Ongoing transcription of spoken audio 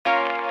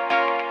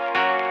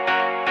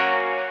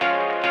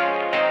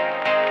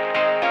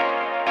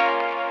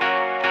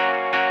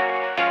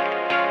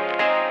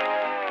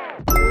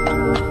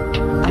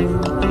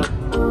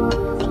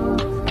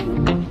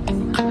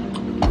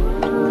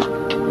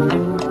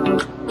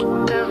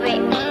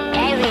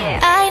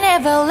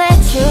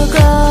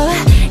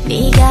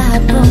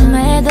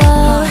바쁨에도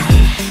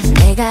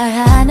내가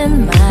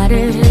하는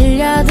말을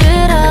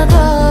흘려들어도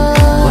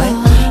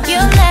You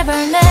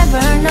never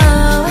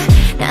know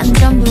난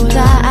전부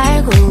다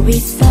알고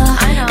있어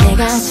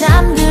내가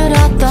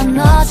잠들었던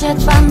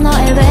어젯밤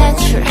너의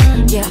외출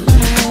난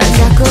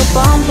자꾸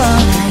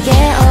뻔뻔하게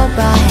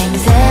오빠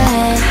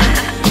행세해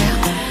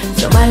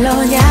정말로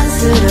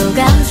향수로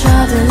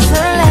감춰둔 술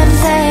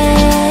냄새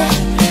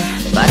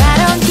But I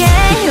don't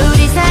care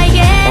우리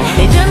사이에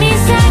좀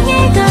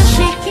이상해 더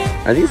쉽게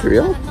Are these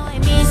real? 너의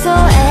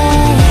미소에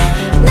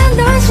난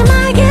더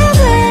안심하게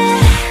돼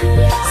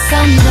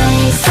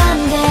Someday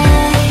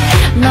someday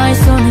너의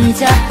손을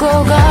잡고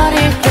걸을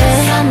때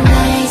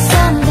Someday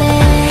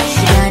someday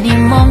시간이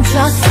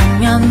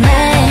멈췄으면 해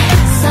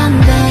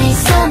Someday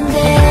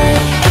someday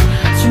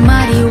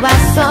주말이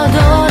왔어도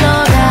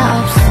너가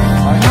없음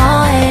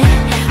뭐해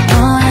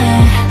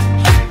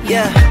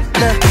Yeah,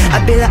 look, I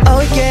be like,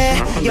 oh yeah.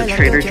 The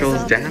Trader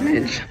Joe's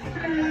damage.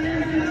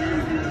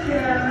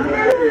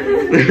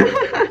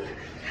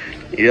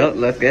 Yep,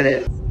 let's get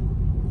it.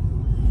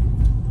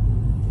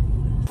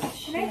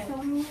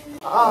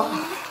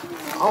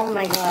 Oh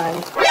my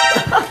god.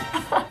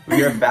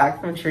 We are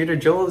back from Trader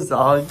Joe's,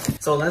 dog.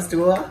 So let's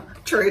do a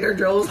Trader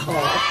Joe's haul.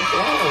 Wow,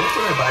 what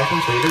did I buy from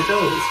Trader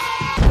Joe's?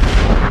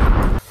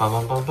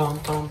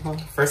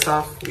 First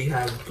off, we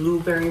have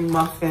blueberry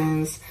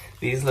muffins.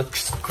 These look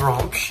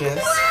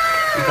scrumptious.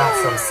 We got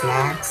some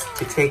snacks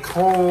to take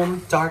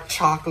home. Dark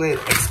chocolate,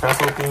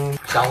 espresso bean,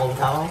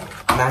 xiaolongbao,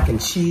 mac and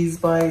cheese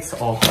bites,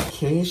 all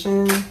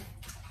Caucasian,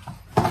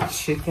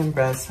 chicken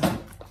breast,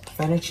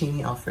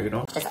 fettuccine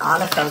alfredo. Just all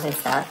the frozen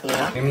stuff, you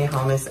know? Creamy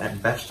hummus and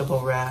vegetable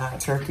wrap,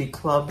 turkey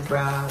club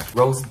wrap,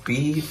 roast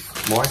beef,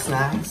 more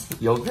snacks,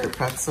 yogurt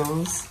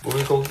pretzels,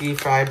 bulgogi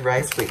fried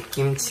rice with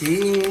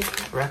kimchi,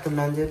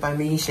 recommended by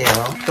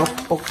Michelle,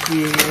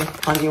 tteokbokki,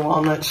 honey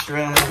walnut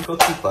shrimp,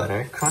 cookie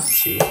butter,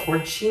 crunchy,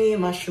 porcini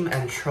mushroom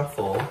and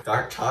truffle,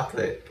 dark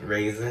chocolate,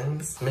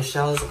 raisins,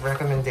 Michelle's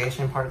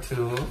recommendation part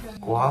 2,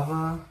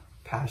 guava,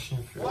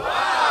 passion fruit.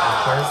 Of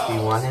course, the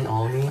one and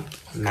only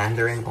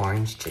Mandarin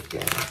orange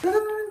chicken.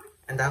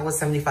 And that was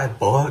 75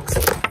 bucks.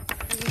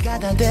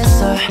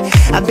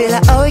 I be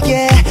like, oh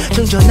yeah.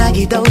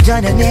 충전하기도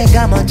전에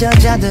내가 먼저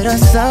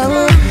잠들었어.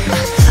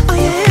 Oh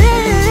yeah.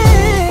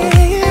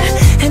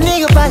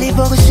 네가 빨리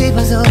보고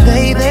싶어서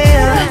baby.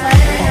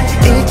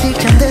 일찍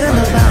잠들어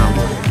너 봐.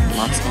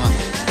 Lots fun.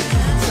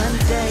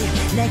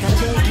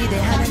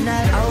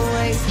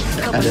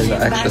 Added the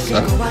extra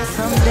stuff.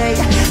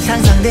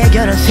 상상돼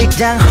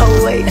결혼식장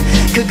hallway.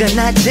 그건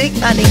아직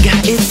아닌가.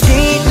 It's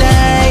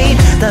midnight.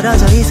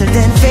 떨어져 있을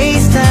땐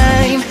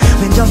FaceTime.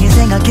 왼종일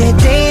생각해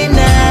day and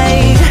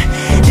night.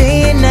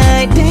 Day and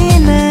night, day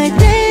and night,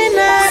 day and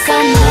night.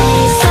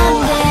 Sunday,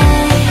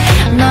 Sunday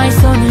너의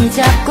손을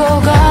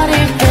잡고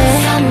걸을 때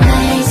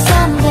Sunday,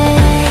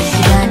 Sunday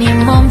시간이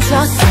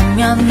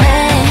멈췄으면 해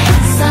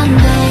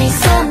Sunday,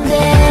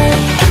 Sunday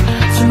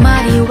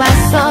주말이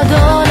왔어도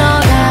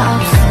너가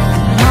없음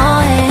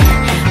뭐해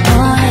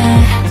뭐해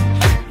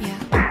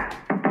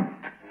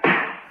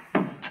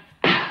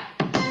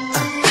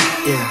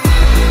Yeah.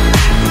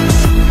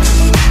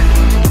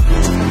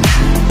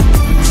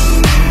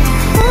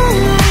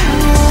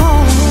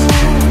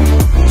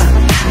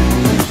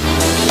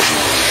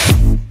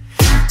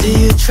 Do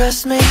you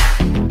trust me?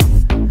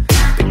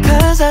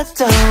 Because I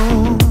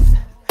don't.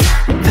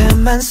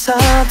 뱀만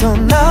써도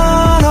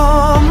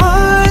너로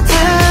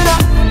물들어.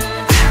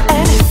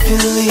 And if you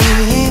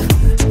leave,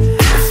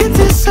 if you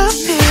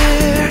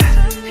disappear,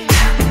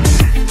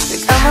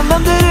 까만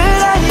맘들을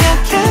아예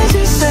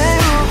깨질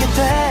세우게 돼.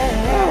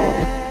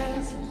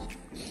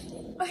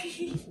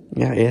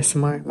 Yeah,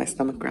 ASMR, my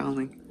stomach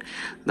growling.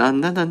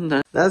 Dun, dun, dun,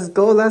 dun. Let's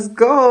go, let's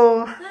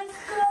go.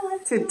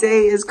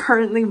 Today is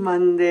currently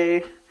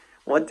Monday.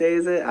 What day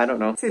is it? I don't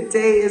know.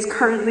 Today is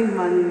currently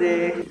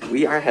Monday.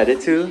 We are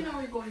headed to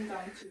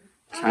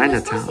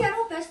Chinatown.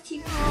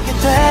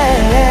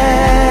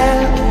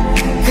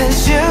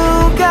 Cause you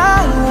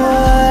got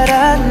what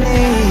I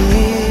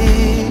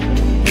need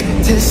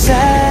to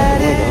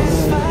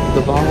satisfy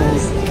The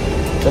balls.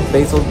 The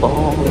basil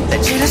balls. 날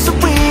지를 수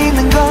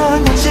있는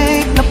건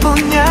오직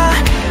너뿐이야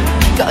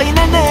거의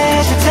날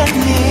내줄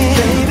테니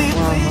Baby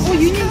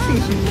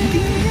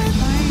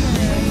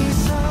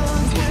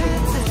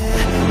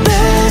내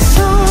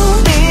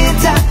손이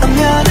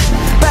닿으면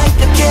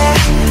밝게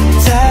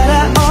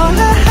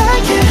달아올라 I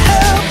can't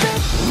help it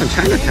From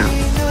Chinatown.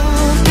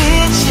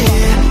 눈빛이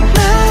날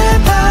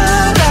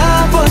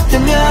바라볼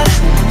때면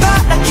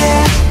바라게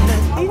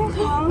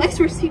Next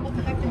receipt, what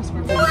the heck is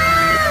for?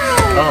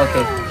 Oh,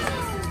 okay.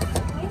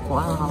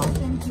 Wow.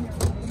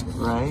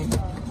 Right?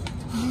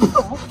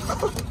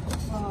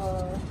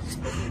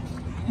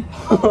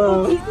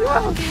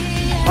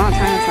 Wow,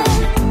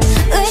 Chinatown.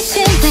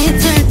 의심이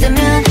들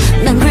때면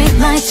난 green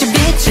light을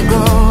비추고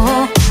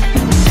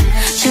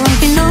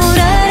시원빛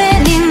노래에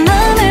네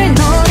맘을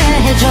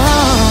노래해줘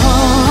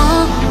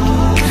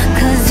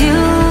Cause you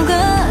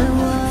got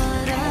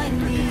what I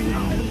need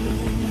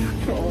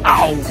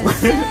Ow!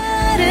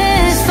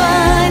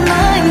 Satisfy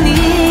my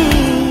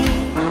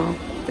need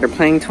They're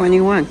playing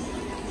 21.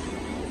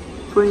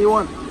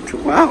 21.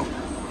 Wow.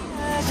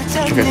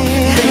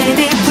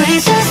 Baby,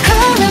 please just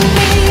call me.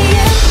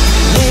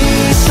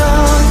 네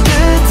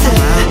손끝에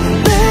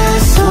내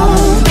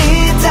손이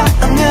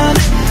닿으면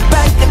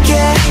밝게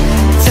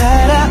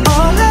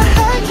달아올라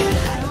할게.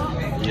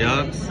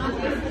 Yups.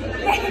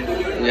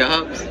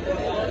 Yups.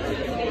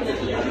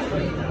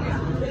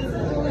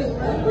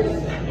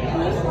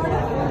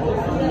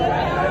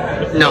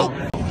 No.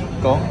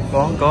 Go. I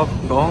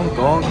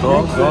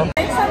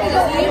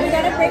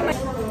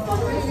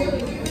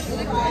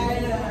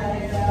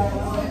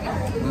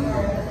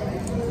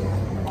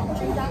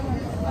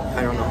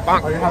don't know.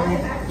 Are you having?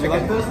 You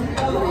like this?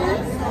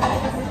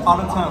 Out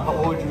of 10, how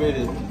would you rate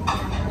it?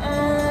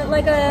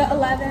 Like a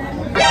 11.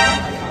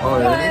 Oh,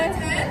 really? 10?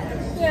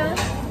 Yeah.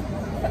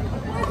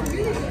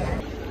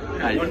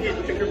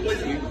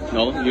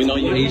 No, you know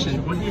you're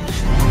Asian.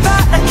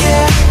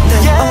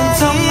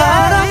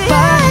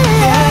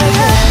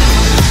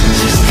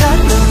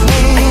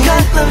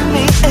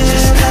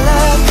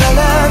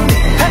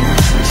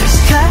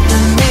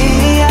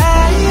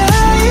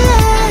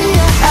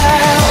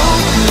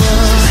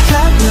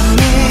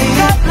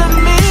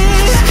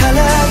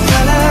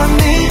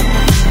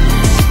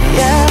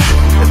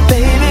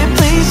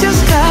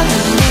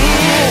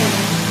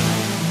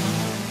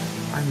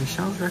 By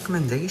Michelle's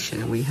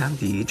recommendation, we have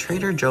the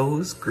Trader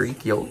Joe's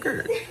Greek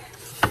yogurt.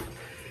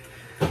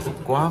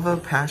 Guava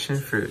passion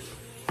fruit.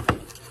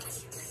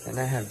 And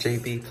I have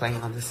JB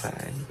playing on the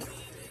side.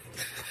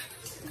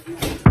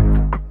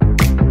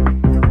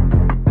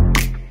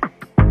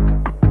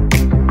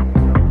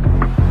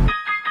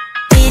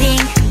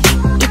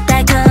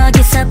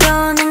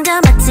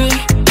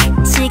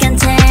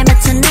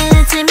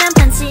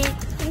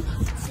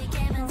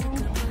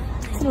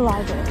 To the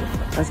library.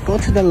 Let's go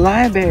to the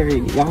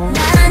library, y'all.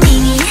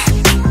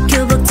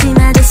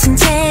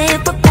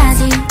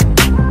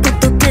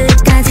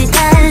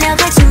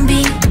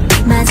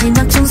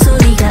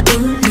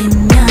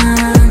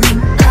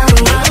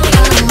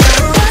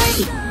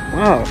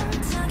 Wow.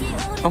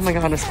 Oh my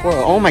god, a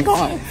squirrel. Oh my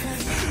god.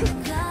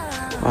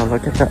 Wow,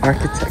 look at the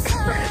architecture.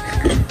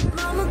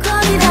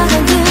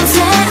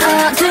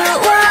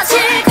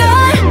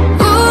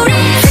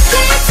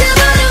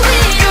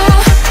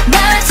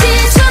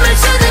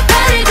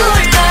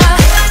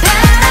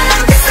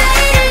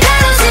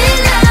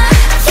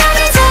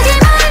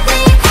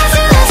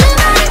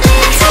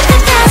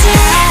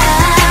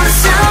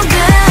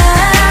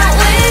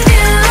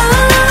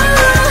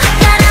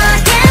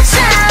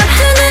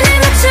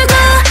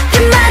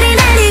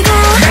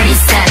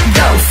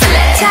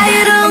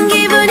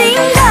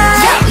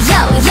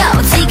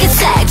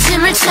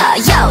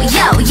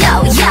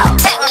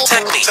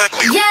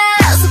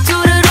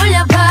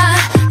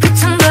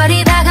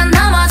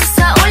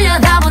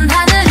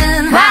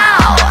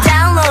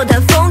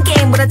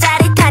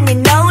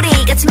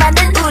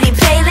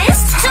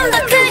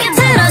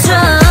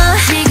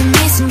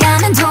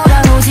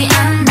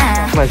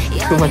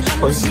 Too much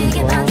poison.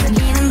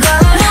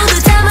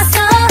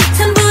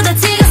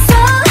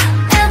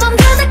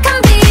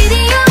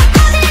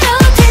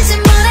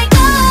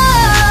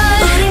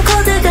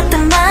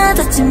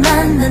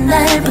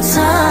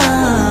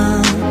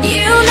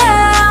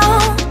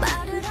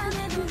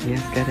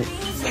 Yes, get it.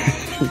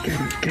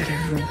 Get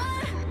it.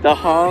 The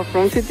haul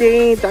from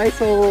today,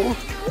 Daiso.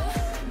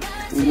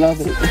 We love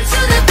it.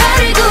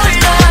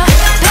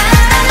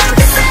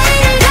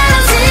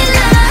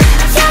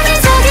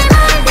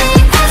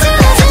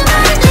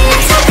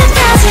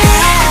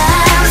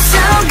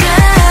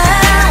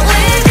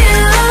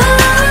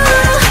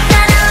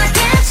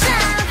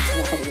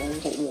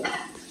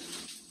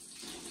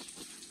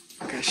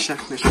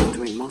 Chef Michelle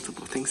doing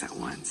multiple things at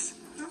once.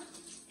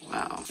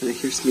 Wow. And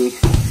here's me.